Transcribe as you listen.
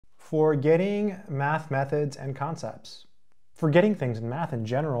Forgetting math methods and concepts. Forgetting things in math in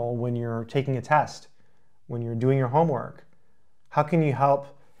general when you're taking a test, when you're doing your homework. How can you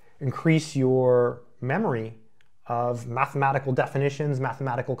help increase your memory of mathematical definitions,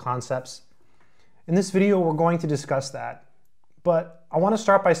 mathematical concepts? In this video, we're going to discuss that. But I want to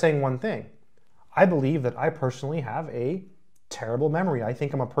start by saying one thing. I believe that I personally have a terrible memory. I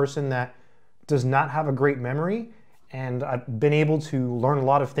think I'm a person that does not have a great memory, and I've been able to learn a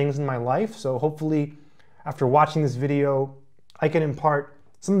lot of things in my life. So hopefully, after watching this video, I can impart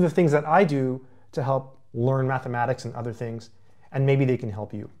some of the things that I do to help learn mathematics and other things, and maybe they can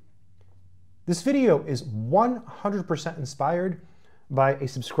help you. This video is 100% inspired by a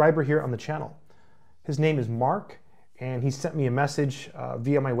subscriber here on the channel. His name is Mark, and he sent me a message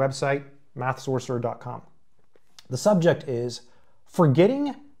via my website, mathsorcerer.com. The subject is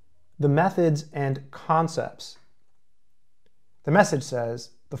forgetting the methods and concepts. The message says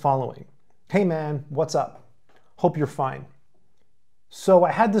the following: "Hey man, what's up? Hope you're fine. So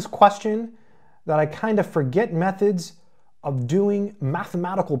I had this question that I kind of forget methods of doing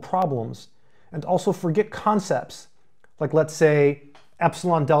mathematical problems and also forget concepts, like let's say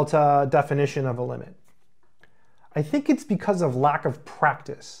epsilon delta definition of a limit. I think it's because of lack of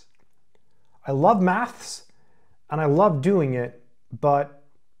practice. I love maths and I love doing it, but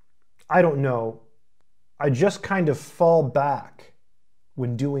I don't know. I just kind of fall back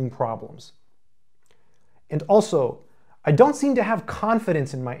when doing problems. And also, I don't seem to have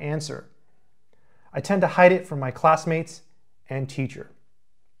confidence in my answer. I tend to hide it from my classmates and teacher.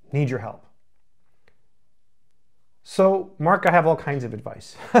 Need your help." So, Mark, I have all kinds of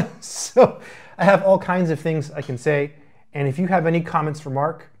advice. So, I have all kinds of things I can say. And if you have any comments for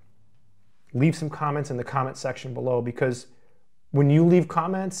Mark, leave some comments in the comment section below, because when you leave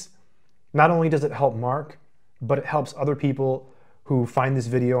comments, not only does it help Mark, but it helps other people who find this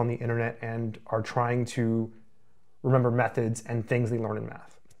video on the internet and are trying to remember methods and things they learn in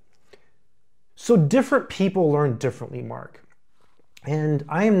math. So different people learn differently, Mark. And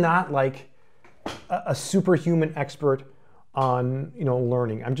I am not like a superhuman expert on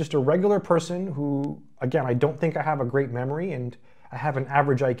learning. I'm just a regular person who, again, I don't think I have a great memory, and I have an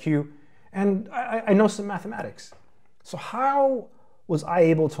average IQ, and I know some mathematics. So how was I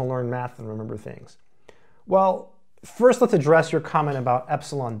able to learn math and remember things? Well, first let's address your comment about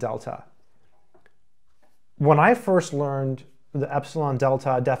epsilon delta. When I first learned the epsilon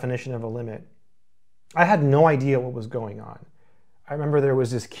delta definition of a limit, I had no idea what was going on. I remember there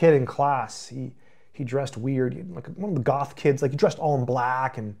was this kid in class, he dressed weird, like one of the goth kids, like he dressed all in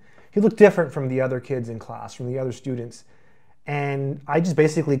black, and he looked different from the other kids in class, from the other students. And I just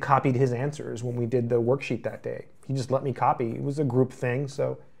basically copied his answers when we did the worksheet that day. He just let me copy. It was a group thing,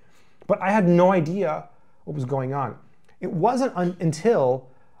 so. But I had no idea what was going on. It wasn't until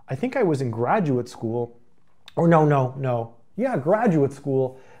I think I was in graduate school, or graduate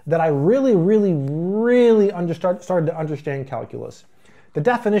school, that I really started to understand calculus. The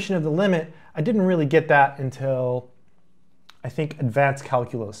definition of the limit, I didn't really get that until I think advanced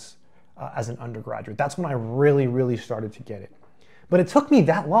calculus as an undergraduate. That's when I really started to get it. But it took me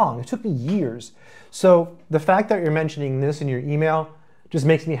that long. It took me years. So the fact that you're mentioning this in your email just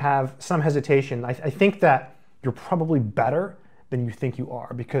makes me have some hesitation. I think that you're probably better than you think you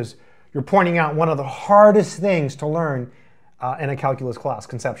are, because you're pointing out one of the hardest things to learn in a calculus class,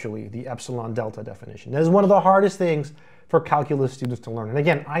 conceptually, the epsilon delta definition. That is one of the hardest things for calculus students to learn. And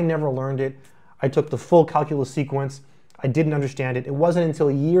again, I never learned it. I took the full calculus sequence. I didn't understand it. It wasn't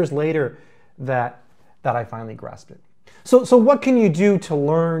until years later that I finally grasped it. So what can you do to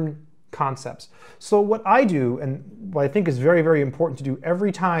learn concepts? So what I do, and what I think is very important to do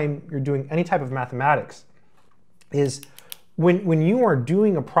every time you're doing any type of mathematics, is when you are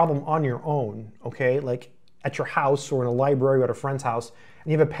doing a problem on your own, okay, like at your house or in a library or at a friend's house,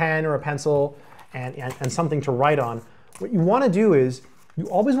 and you have a pen or a pencil and something to write on, what you want to do is you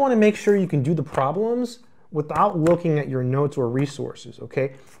always want to make sure you can do the problems without looking at your notes or resources,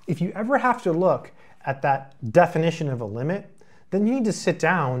 okay? If you ever have to look at that definition of a limit, then you need to sit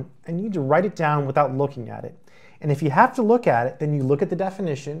down and you need to write it down without looking at it. And if you have to look at it, then you look at the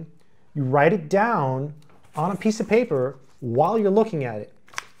definition, you write it down on a piece of paper while you're looking at it.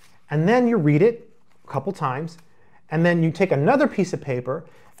 And then you read it a couple times, and then you take another piece of paper,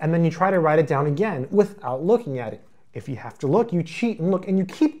 and then you try to write it down again without looking at it. If you have to look, you cheat and look, and you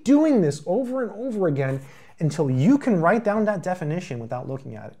keep doing this over and over again until you can write down that definition without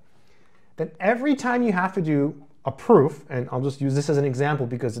looking at it. Then every time you have to do a proof, and I'll just use this as an example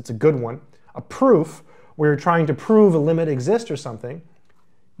because it's a good one, a proof where you're trying to prove a limit exists or something,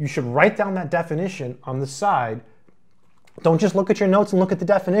 you should write down that definition on the side Don't just look at your notes and look at the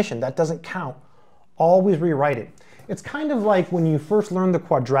definition. That doesn't count. Always rewrite it. It's kind of like when you first learn the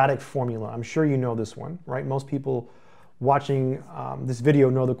quadratic formula. I'm sure you know this one, right? Most people watching this video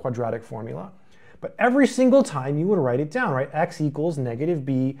know the quadratic formula. But every single time you would write it down, right? X equals negative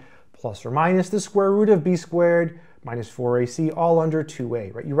b plus or minus the square root of b squared minus 4ac all under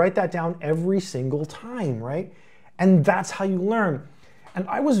 2a, right? You write that down every single time, right? And that's how you learn. And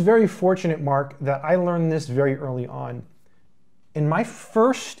I was very fortunate, Mark, that I learned this very early on. In my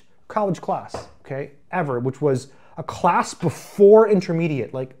first college class, okay, ever, which was a class before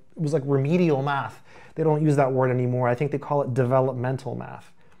intermediate, like it was like remedial math. They don't use that word anymore. I think they call it developmental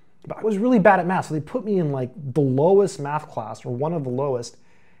math. But I was really bad at math, so they put me in like the lowest math class, or one of the lowest.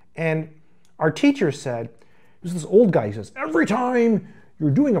 And our teacher said, it was this old guy, he says, every time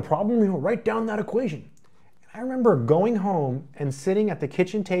you're doing a problem, write down that equation. And I remember going home and sitting at the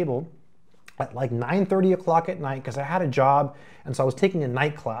kitchen table at like 9:30 o'clock at night, because I had a job, and so I was taking a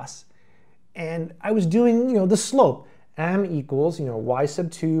night class. And I was doing, the slope. M equals, y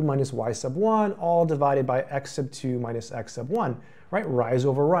sub 2 minus y sub 1, all divided by x sub 2 minus x sub 1, right? Rise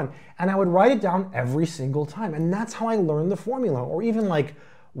over run. And I would write it down every single time. And that's how I learned the formula. Or even like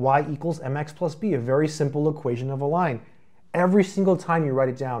y equals mx plus b, a very simple equation of a line. Every single time you write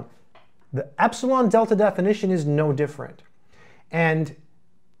it down. The epsilon delta definition is no different. And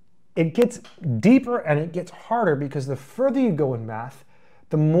it gets deeper and it gets harder, because the further you go in math,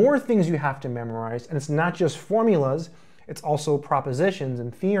 the more things you have to memorize. And it's not just formulas, it's also propositions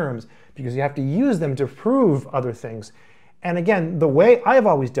and theorems, because you have to use them to prove other things. And again, the way I've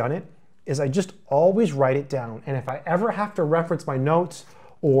always done it is I just always write it down. And if I ever have to reference my notes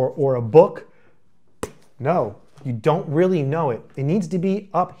or a book, no, you don't really know it. It needs to be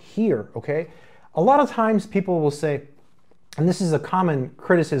up here, okay? A lot of times people will say, and this is a common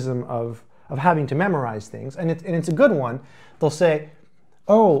criticism of having to memorize things, and it's a good one. They'll say,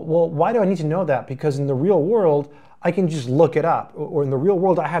 oh, well, why do I need to know that? Because in the real world, I can just look it up. Or in the real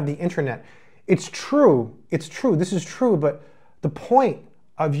world, I have the internet. It's true, this is true, but the point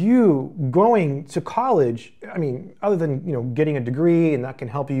of you going to college, I mean, other than getting a degree, and that can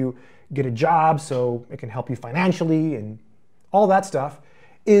help you get a job, so it can help you financially and all that stuff,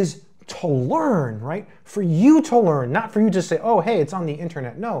 is to learn, right? For you to learn, not for you to say, oh, hey, it's on the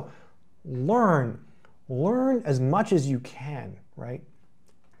internet. No, learn. Learn as much as you can, right?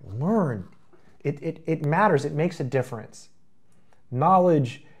 Learn. It matters. It makes a difference.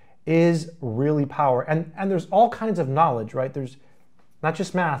 Knowledge is really power. And there's all kinds of knowledge, right? There's not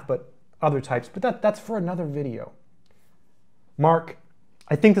just math, but other types. But that's for another video. Mark,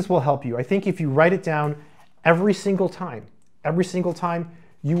 I think this will help you. I think if you write it down every single time,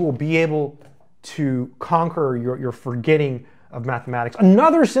 you will be able to conquer your forgetting of mathematics.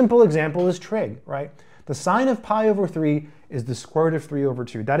 Another simple example is trig, right? The sine of pi over 3 is the square root of 3 over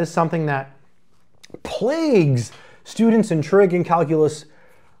 2. That is something that plagues students in trig and calculus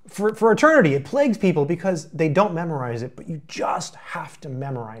for eternity. It plagues people because they don't memorize it, but you just have to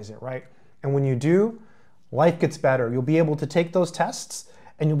memorize it, right? And when you do, life gets better. You'll be able to take those tests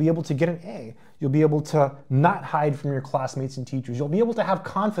and you'll be able to get an A. You'll be able to not hide from your classmates and teachers. You'll be able to have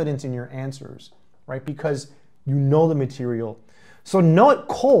confidence in your answers, right? Because you know the material. So know it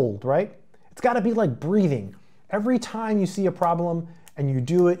cold, right? It's got to be like breathing. Every time you see a problem and you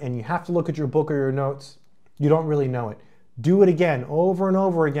do it and you have to look at your book or your notes, you don't really know it. Do it again, over and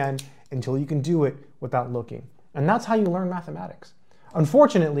over again, until you can do it without looking. And that's how you learn mathematics.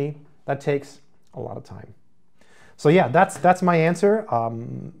 Unfortunately, that takes a lot of time. So yeah, that's my answer.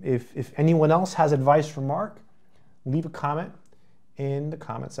 If anyone else has advice for Mark, leave a comment in the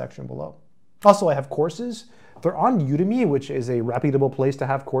comment section below. Also, I have courses. They're on Udemy, which is a reputable place to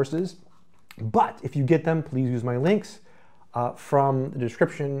have courses. But if you get them, please use my links from the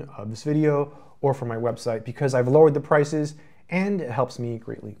description of this video or from my website, because I've lowered the prices and it helps me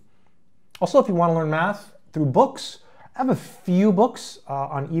greatly. Also, if you want to learn math through books, I have a few books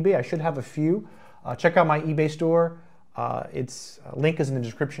on eBay. I should have a few. Check out my eBay store. Its link is in the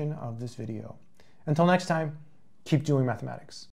description of this video. Until next time, keep doing mathematics.